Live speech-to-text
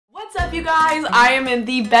What's up, you guys? I am in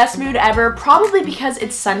the best mood ever, probably because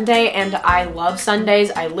it's Sunday and I love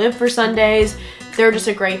Sundays. I live for Sundays. They're just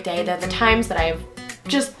a great day. They're the times that I have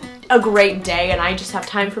just a great day and I just have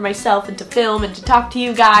time for myself and to film and to talk to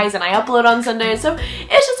you guys, and I upload on Sundays, so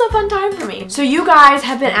it's just a fun time for me. So you guys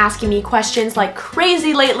have been asking me questions like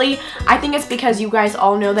crazy lately. I think it's because you guys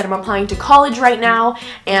all know that I'm applying to college right now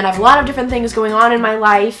and I have a lot of different things going on in my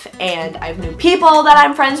life, and I have new people that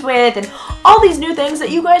I'm friends with and all these new things that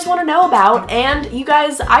you guys want to know about. And you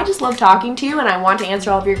guys, I just love talking to you and I want to answer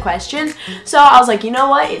all of your questions. So I was like, you know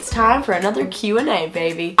what? It's time for another Q&A,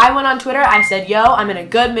 baby. I went on Twitter, I said, yo, I'm in a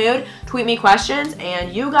good mood, tweet me questions,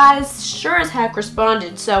 and you guys sure as heck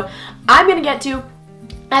responded. So I'm gonna get to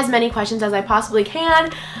as many questions as I possibly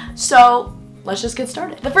can. So let's just get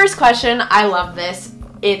started. The first question, I love this.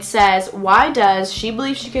 It says, why does She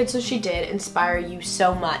Believes She Could So She Did inspire you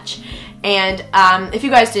so much? And if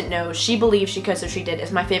you guys didn't know, She Believes She Could So She Did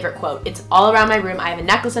is my favorite quote. It's all around my room. I have a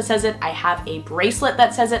necklace that says it. I have a bracelet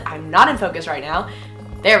that says it. I'm not in focus right now.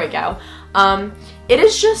 There we go. It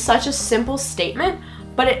is just such a simple statement,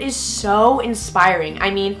 but it is so inspiring.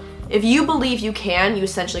 I mean, if you believe you can, you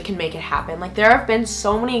essentially can make it happen. Like, there have been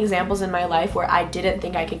so many examples in my life where I didn't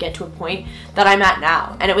think I could get to a point that I'm at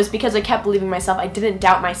now. And it was because I kept believing myself. I didn't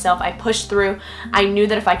doubt myself. I pushed through. I knew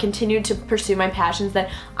that if I continued to pursue my passions, that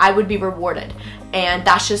I would be rewarded. And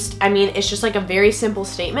that's just, I mean, it's just like a very simple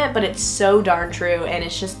statement, but it's so darn true. And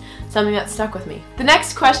it's just something that stuck with me. The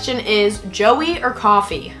next question is, Joey or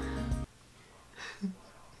coffee?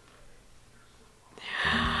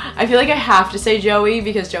 I feel like I have to say Joey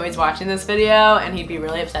because Joey's watching this video and he'd be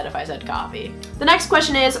really upset if I said coffee. The next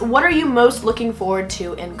question is, what are you most looking forward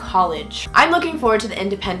to in college? I'm looking forward to the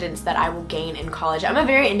independence that I will gain in college. I'm a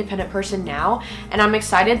very independent person now, and I'm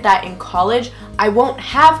excited that in college I won't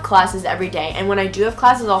have classes every day, and when I do have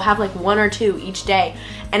classes I'll have like 1 or 2 each day,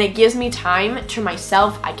 and it gives me time to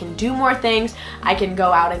myself. I can do more things, I can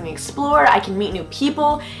go out and explore, I can meet new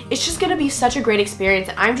people. It's just gonna be such a great experience,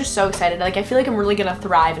 and I'm just so excited. Like, I feel like I'm really gonna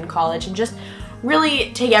thrive in college and just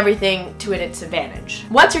really take everything to its advantage.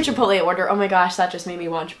 What's your Chipotle order? Oh my gosh, that just made me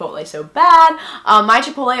want Chipotle so bad. My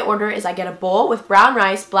Chipotle order is I get a bowl with brown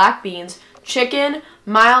rice, black beans, chicken,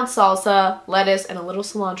 mild salsa, lettuce, and a little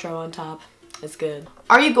cilantro on top. It's good.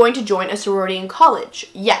 Are you going to join a sorority in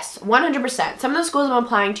college? Yes, 100%. Some of the schools I'm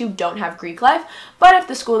applying to don't have Greek life, but if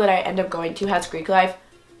the school that I end up going to has Greek life,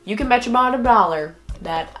 you can bet your bottom dollar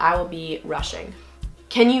that I will be rushing.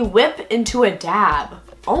 Can you whip into a dab?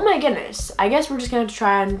 Oh my goodness. I guess we're just gonna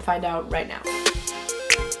try and find out right now.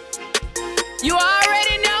 You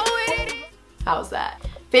already know it. How's that?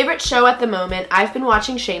 Favorite show at the moment? I've been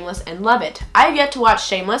watching Shameless and love it. I have yet to watch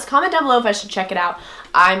Shameless. Comment down below if I should check it out.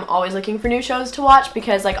 I'm always looking for new shows to watch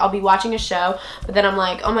because, like, I'll be watching a show, but then I'm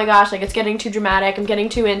like, oh my gosh, like, it's getting too dramatic, I'm getting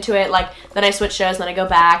too into it, like, then I switch shows, then I go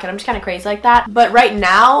back, and I'm just kind of crazy like that. But right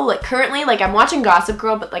now, like, currently, like, I'm watching Gossip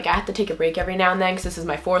Girl, but, like, I have to take a break every now and then because this is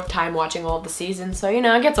my 4th time watching all of the seasons, so, you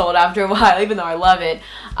know, it gets old after a while, even though I love it.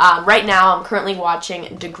 Right now, I'm currently watching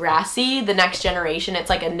Degrassi, The Next Generation. It's,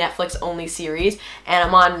 like, a Netflix-only series, and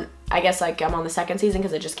I'm on the 2nd season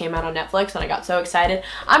because it just came out on Netflix and I got so excited.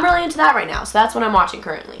 I'm really into that right now, so that's what I'm watching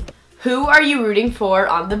currently. Who are you rooting for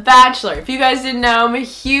on The Bachelor? If you guys didn't know, I'm a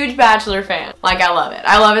huge Bachelor fan. Like, I love it.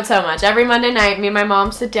 I love it so much. Every Monday night, me and my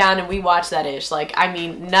mom sit down and we watch that ish. Like, I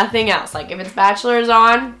mean, nothing else. Like, if it's Bachelor is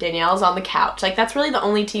on, Danielle's on the couch. Like, that's really the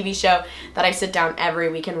only TV show that I sit down every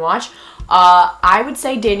week and watch. I would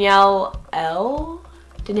say Danielle L.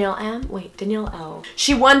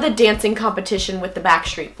 She won the dancing competition with the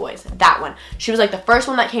Backstreet Boys. That one. She was like the first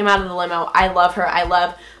one that came out of the limo. I love her. I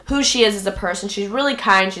love who she is as a person. She's really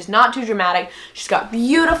kind. She's not too dramatic. She's got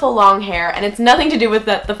beautiful long hair, and it's nothing to do with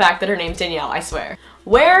the fact that her name's Danielle, I swear.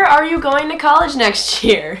 Where are you going to college next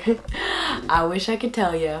year? I wish I could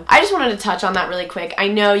tell you. I just wanted to touch on that really quick. I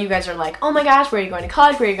know you guys are like, oh my gosh, where are you going to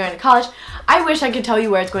college? Where are you going to college? I wish I could tell you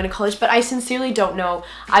where it's going to college, but I sincerely don't know.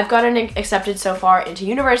 I've gotten accepted so far into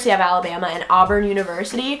University of Alabama and Auburn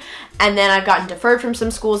University, and then I've gotten deferred from some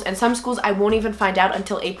schools, and some schools I won't even find out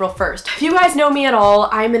until April 1st. If you guys know me at all,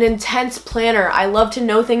 I'm an intense planner. I love to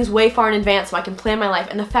know things way far in advance so I can plan my life,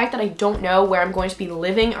 and the fact that I don't know where I'm going to be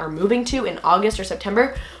living or moving to in August or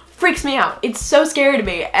September freaks me out. It's so scary to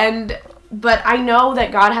me, but I know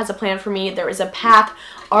that God has a plan for me. There is a path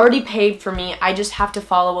already paid for me. I just have to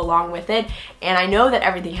follow along with it, and I know that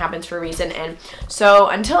everything happens for a reason. And so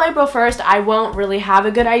until April 1st, I won't really have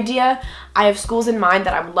a good idea. I have schools in mind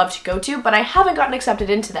that I would love to go to, but I haven't gotten accepted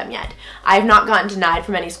into them yet. I have not gotten denied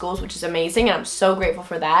from any schools, which is amazing, and I'm so grateful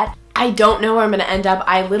for that. I don't know where I'm going to end up.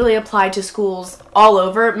 I literally applied to schools all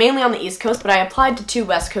over, mainly on the East Coast, but I applied to 2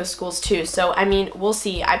 West Coast schools too. So, I mean, we'll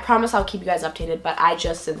see. I promise I'll keep you guys updated, but I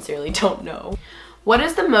just sincerely don't know. What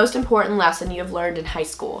is the most important lesson you have learned in high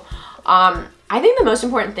school? I think the most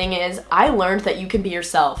important thing is I learned that you can be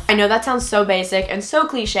yourself. I know that sounds so basic and so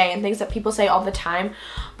cliche and things that people say all the time,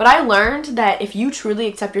 but I learned that if you truly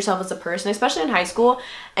accept yourself as a person, especially in high school,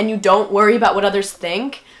 and you don't worry about what others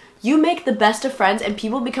think, you make the best of friends and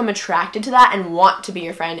people become attracted to that and want to be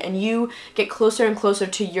your friend, and you get closer and closer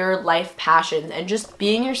to your life passions, and just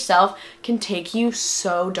being yourself can take you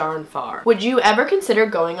so darn far. Would you ever consider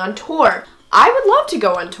going on tour? I would love to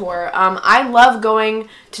go on tour. I love going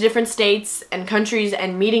to different states and countries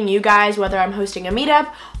and meeting you guys, whether I'm hosting a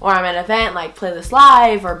meetup or I'm at an event like Playlist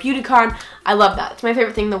Live or BeautyCon. I love that. It's my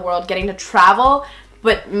favorite thing in the world, getting to travel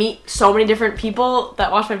but meet so many different people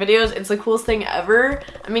that watch my videos. It's the coolest thing ever.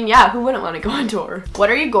 I mean, yeah, who wouldn't want to go on tour? What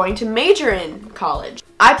are you going to major in college?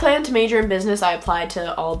 I plan to major in business. I applied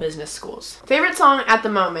to all business schools. Favorite song at the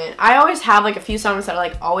moment? I always have like a few songs that are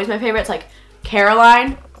like always my favorites, like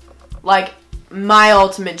Caroline, like my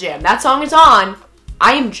ultimate jam. That song is on,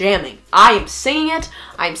 I am jamming. I am singing it.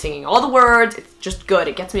 I'm singing all the words. It's just good.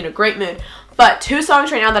 It gets me in a great mood. But 2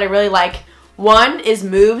 songs right now that I really like. One is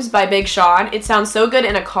Moves by Big Sean. It sounds so good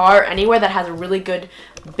in a car or anywhere that has a really good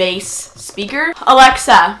bass speaker.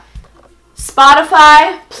 Alexa,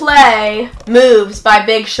 Spotify, play Moves by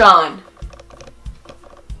Big Sean.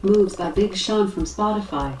 Moves by Big Sean from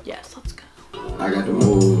Spotify. Yes, let's go. I got the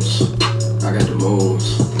moves. I got the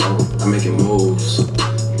moves. I'm making moves.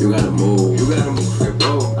 You gotta move. You gotta move. Hey,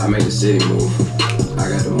 bro. I make the city move. I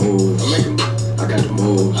got the moves. I got the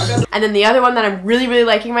moves. And then the other one that I'm really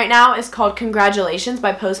liking right now is called Congratulations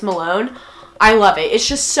by Post Malone. I love it. It's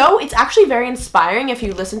just so, it's actually very inspiring if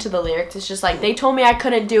you listen to the lyrics. It's just like, they told me I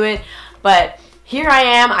couldn't do it, but here I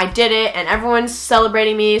am, I did it, and everyone's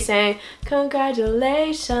celebrating me, saying,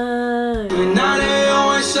 congratulations. And now they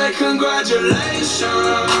always say congratulations.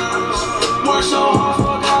 Work so hard,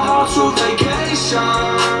 forgot how to vacation.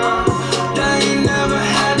 They ain't never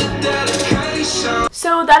had the dedication.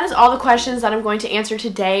 So that is all the questions that I'm going to answer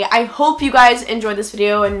today. I hope you guys enjoyed this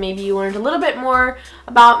video and maybe you learned a little bit more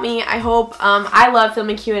about me. I hope. I love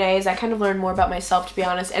filming Q&As. I kind of learned more about myself, to be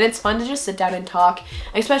honest, and it's fun to just sit down and talk,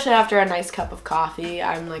 especially after a nice cup of coffee.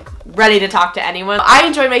 I'm like ready to talk to anyone. I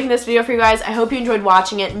enjoyed making this video for you guys. I hope you enjoyed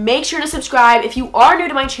watching it. Make sure to subscribe if you are new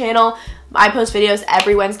to my channel. I post videos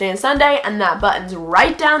every Wednesday and Sunday, and that button's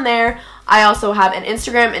right down there. I also have an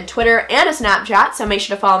Instagram and Twitter and a Snapchat, so make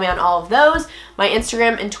sure to follow me on all of those. My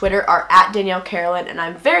Instagram and Twitter are at Danielle Carolyn, and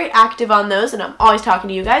I'm very active on those, and I'm always talking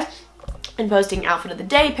to you guys and posting outfit of the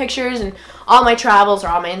day pictures, and all my travels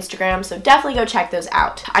are on my Instagram, so definitely go check those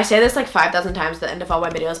out. I say this like 5,000 times at the end of all my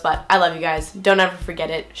videos, but I love you guys. Don't ever forget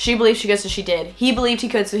it. She believed she could, so she did. He believed he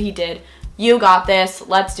could, so he did. You got this.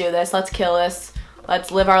 Let's do this. Let's kill this.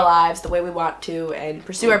 Let's live our lives the way we want to and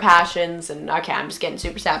pursue our passions. And okay, I'm just getting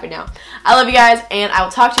super sappy now. I love you guys, and I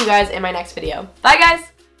will talk to you guys in my next video. Bye,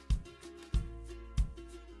 guys!